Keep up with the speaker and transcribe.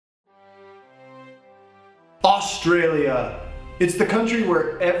Australia. It's the country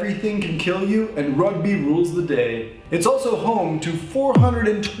where everything can kill you and rugby rules the day. It's also home to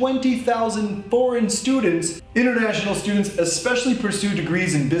 420,000 foreign students. International students especially pursue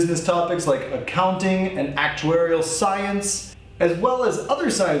degrees in business topics like accounting and actuarial science, as well as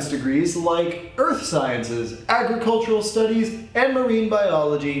other science degrees like earth sciences, agricultural studies, and marine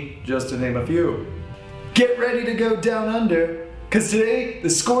biology, just to name a few. Get ready to go down under, because today the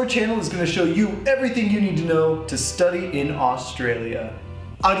Score channel is going to show you everything you need to know to study in Australia.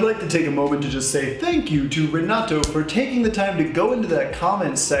 I'd like to take a moment to just say thank you to Renato for taking the time to go into that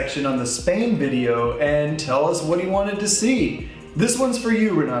comments section on the Spain video and tell us what he wanted to see. This one's for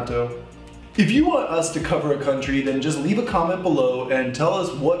you, Renato. If you want us to cover a country, then just leave a comment below and tell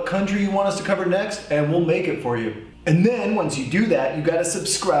us what country you want us to cover next, and we'll make it for you. And then once you do that, you gotta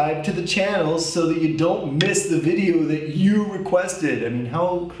subscribe to the channel so that you don't miss the video that you requested. I mean,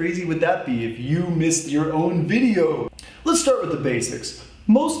 how crazy would that be if you missed your own video? Let's start with the basics.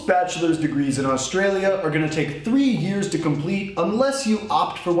 Most bachelor's degrees in Australia are gonna take 3 years to complete unless you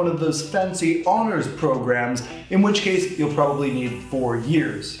opt for one of those fancy honors programs, in which case you'll probably need 4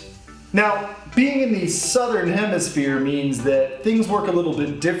 years. Now, being in the southern hemisphere means that things work a little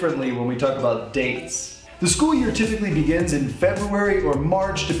bit differently when we talk about dates. The school year typically begins in February or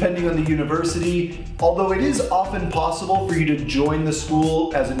March depending on the university, although it is often possible for you to join the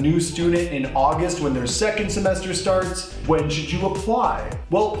school as a new student in August when their second semester starts. When should you apply?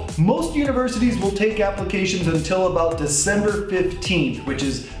 Well, most universities will take applications until about December 15th, which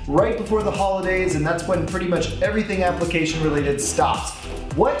is right before the holidays, and that's when pretty much everything application related stops.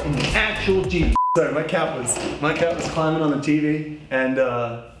 What in the actual G? Sorry, my cat was climbing on the TV, and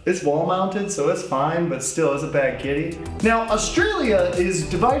it's wall mounted, so it's fine, but still, it's a bad kitty. Now, Australia is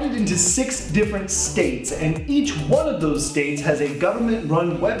divided into 6 different states, and each one of those states has a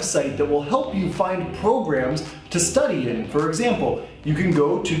government-run website that will help you find programs to study in. For example, you can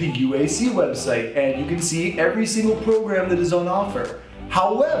go to the UAC website, and you can see every single program that is on offer.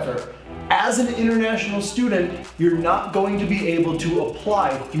 However, as an international student, you're not going to be able to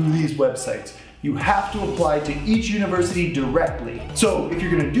apply through these websites. You have to apply to each university directly. So if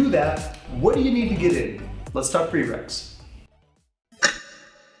you're gonna do that, what do you need to get in? Let's talk prereqs.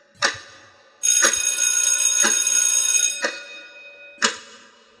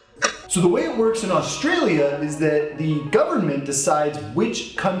 So the way it works in Australia is that the government decides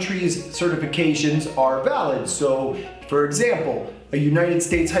which countries' certifications are valid. So, for example, a United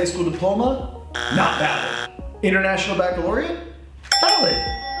States high school diploma, not valid. International baccalaureate, valid.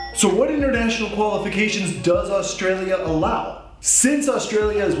 So what international qualifications does Australia allow? Since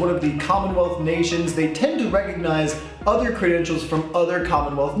Australia is one of the Commonwealth nations, they tend to recognize other credentials from other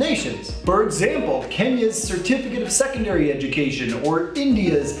Commonwealth nations. For example, Kenya's Certificate of Secondary Education or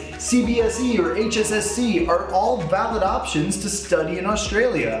India's CBSE or HSSC are all valid options to study in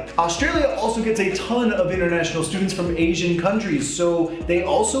Australia. Australia also gets a ton of international students from Asian countries, so they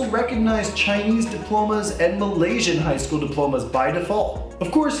also recognize Chinese diplomas and Malaysian high school diplomas by default.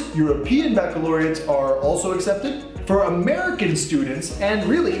 Of course, European baccalaureates are also accepted. For American students, and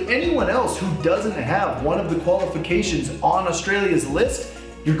really anyone else who doesn't have one of the qualifications on Australia's list,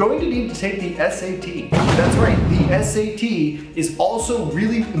 you're going to need to take the SAT. That's right, the SAT is also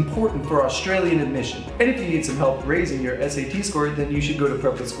really important for Australian admission. And if you need some help raising your SAT score, then you should go to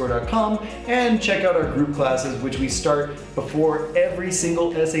prep-with-score.com and check out our group classes, which we start before every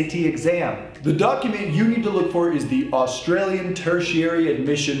single SAT exam. The document you need to look for is the Australian Tertiary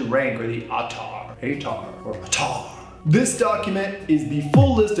Admission Rank, or the ATAR, or ATAR. This document is the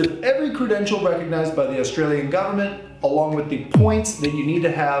full list of every credential recognized by the Australian government, along with the points that you need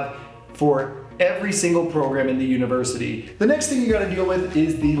to have for every single program in the university. The next thing you gotta deal with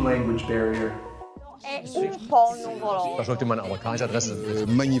is the language barrier.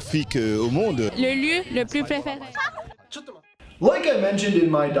 Magnifique au monde. Le lieu le plus préféré. Like I mentioned in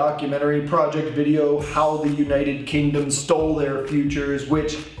my documentary project video, How the United Kingdom Stole Their Futures,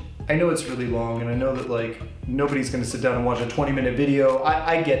 which I know it's really long, and I know that like nobody's gonna sit down and watch a 20-minute video.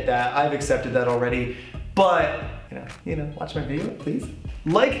 I get that, I've accepted that already, but you know, watch my video, please.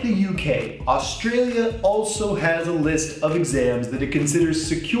 Like the UK, Australia also has a list of exams that it considers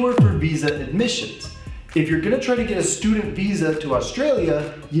secure for visa admissions. If you're gonna try to get a student visa to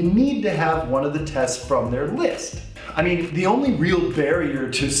Australia, you need to have one of the tests from their list. I mean, the only real barrier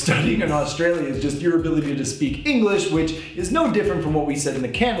to studying in Australia is just your ability to speak English, which is no different from what we said in the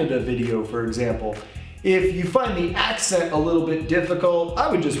Canada video, for example. If you find the accent a little bit difficult, I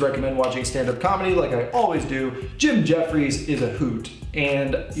would just recommend watching stand-up comedy like I always do. Jim Jeffries is a hoot.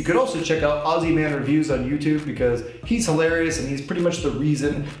 And you could also check out Aussie Man Reviews on YouTube because he's hilarious and he's pretty much the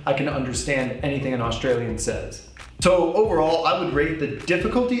reason I can understand anything an Australian says. So overall, I would rate the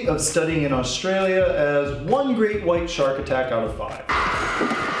difficulty of studying in Australia as 1 great white shark attack out of 5.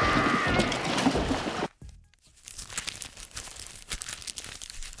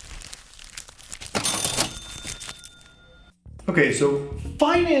 Okay, so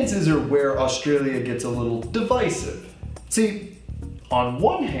finances are where Australia gets a little divisive. See, on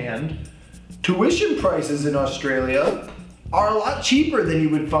one hand, tuition prices in Australia are a lot cheaper than you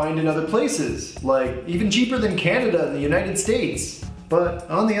would find in other places, like even cheaper than Canada and the United States. But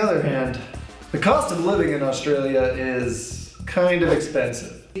on the other hand, the cost of living in Australia is kind of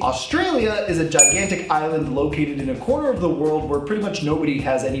expensive. Australia is a gigantic island located in a corner of the world where pretty much nobody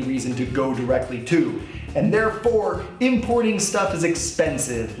has any reason to go directly to. And therefore, importing stuff is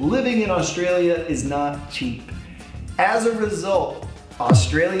expensive. Living in Australia is not cheap. As a result,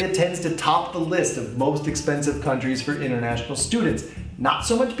 Australia tends to top the list of most expensive countries for international students. Not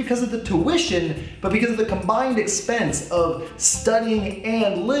so much because of the tuition, but because of the combined expense of studying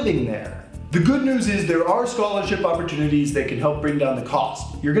and living there. The good news is there are scholarship opportunities that can help bring down the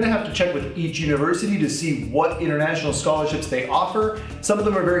cost. You're gonna have to check with each university to see what international scholarships they offer. Some of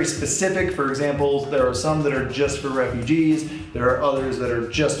them are very specific. For example, there are some that are just for refugees. There are others that are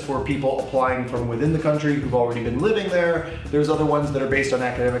just for people applying from within the country who've already been living there. There's other ones that are based on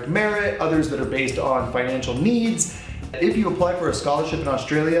academic merit, others that are based on financial needs. If you apply for a scholarship in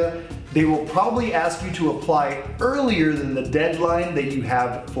Australia, they will probably ask you to apply earlier than the deadline that you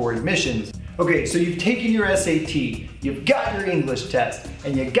have for admissions. Okay, so you've taken your SAT, you've got your English test,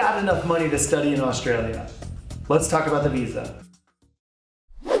 and you got enough money to study in Australia. Let's talk about the visa.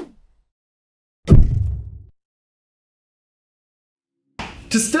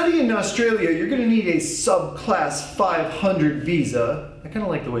 To study in Australia, you're gonna need a Subclass 500 visa. I kinda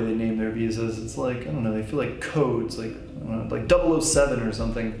like the way they name their visas. It's like, I don't know, they feel like codes, like, I don't know, like 007 or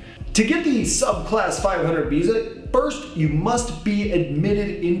something. To get the Subclass 500 visa, first you must be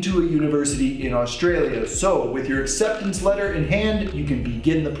admitted into a university in Australia. So with your acceptance letter in hand, you can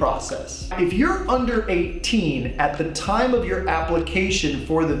begin the process. If you're under 18 at the time of your application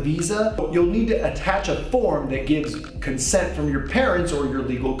for the visa, you'll need to attach a form that gives consent from your parents or your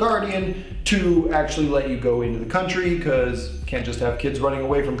legal guardian to actually let you go into the country, because you can't just have kids running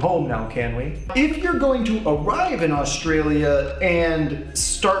away from home now, can we? If you're going to arrive in Australia and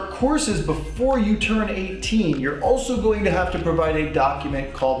start courses before you turn 18, you're also going to have to provide a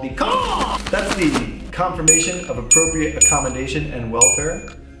document called the CAW. That's the Confirmation of Appropriate Accommodation and Welfare.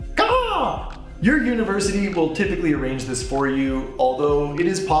 CAW! Your university will typically arrange this for you, although it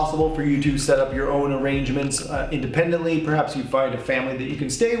is possible for you to set up your own arrangements independently. Perhaps you find a family that you can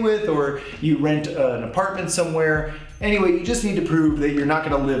stay with, or you rent an apartment somewhere. Anyway, you just need to prove that you're not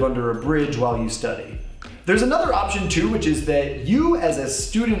going to live under a bridge while you study. There's another option too, which is that you as a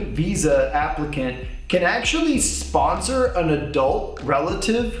student visa applicant can actually sponsor an adult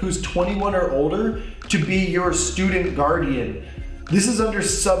relative who's 21 or older to be your student guardian. This is under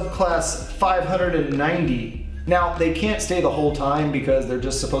Subclass 590. Now, they can't stay the whole time because they're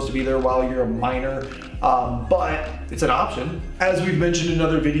just supposed to be there while you're a minor, but it's an option. As we've mentioned in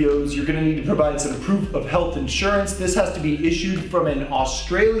other videos, you're gonna need to provide some proof of health insurance. This has to be issued from an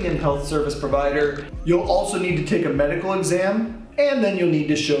Australian health service provider. You'll also need to take a medical exam, and then you'll need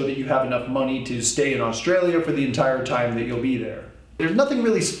to show that you have enough money to stay in Australia for the entire time that you'll be there. There's nothing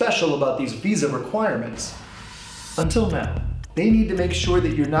really special about these visa requirements, until now. They need to make sure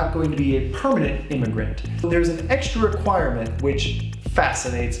that you're not going to be a permanent immigrant. There's an extra requirement which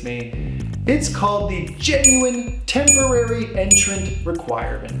fascinates me. It's called the Genuine Temporary Entrant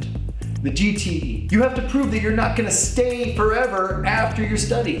Requirement, the GTE. You have to prove that you're not going to stay forever after your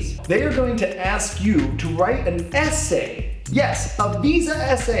studies. They are going to ask you to write an essay. Yes, a visa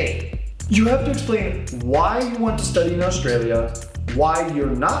essay. You have to explain why you want to study in Australia, why you're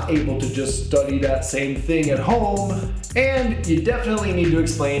not able to just study that same thing at home, and you definitely need to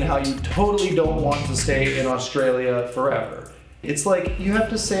explain how you totally don't want to stay in Australia forever. It's like you have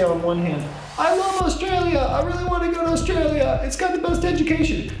to say on one hand, I love Australia, I really want to go to Australia, it's got the best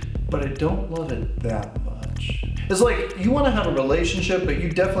education, but I don't love it that much. It's like you want to have a relationship, but you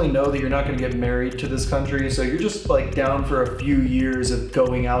definitely know that you're not going to get married to this country, so you're just like down for a few years of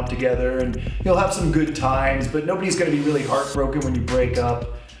going out together, and you'll have some good times, but nobody's going to be really heartbroken when you break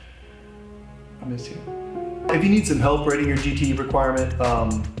up. I miss you. If you need some help writing your GTE requirement,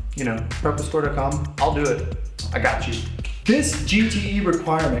 you know, prepastore.com, I'll do it. I got you. This GTE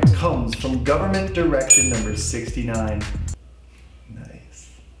requirement comes from government direction number 69.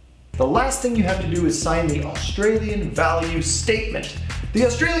 The last thing you have to do is sign the Australian Value Statement. The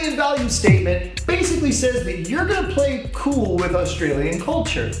Australian Values Statement basically says that you're gonna play cool with Australian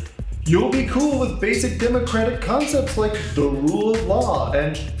culture. You'll be cool with basic democratic concepts like the rule of law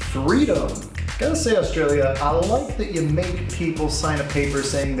and freedom. Gotta say, Australia, I like that you make people sign a paper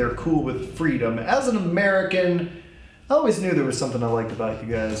saying they're cool with freedom. As an American, I always knew there was something I liked about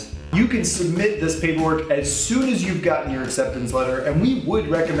you guys. You can submit this paperwork as soon as you've gotten your acceptance letter, and we would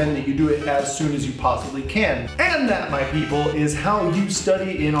recommend that you do it as soon as you possibly can. And that, my people, is how you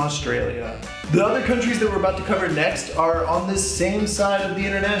study in Australia. The other countries that we're about to cover next are on this same side of the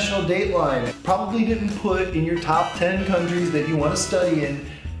international date line. Probably didn't put in your top 10 countries that you want to study in,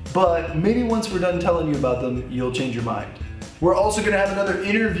 but maybe once we're done telling you about them, you'll change your mind. We're also going to have another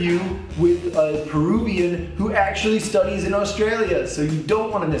interview with a Peruvian who actually studies in Australia, so you don't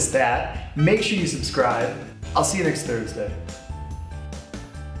want to miss that. Make sure you subscribe. I'll see you next Thursday.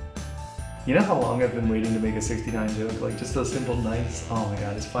 You know how long I've been waiting to make a 69 joke? Like just a simple nice, oh my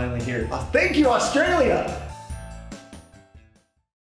god, it's finally here. Oh, thank you, Australia!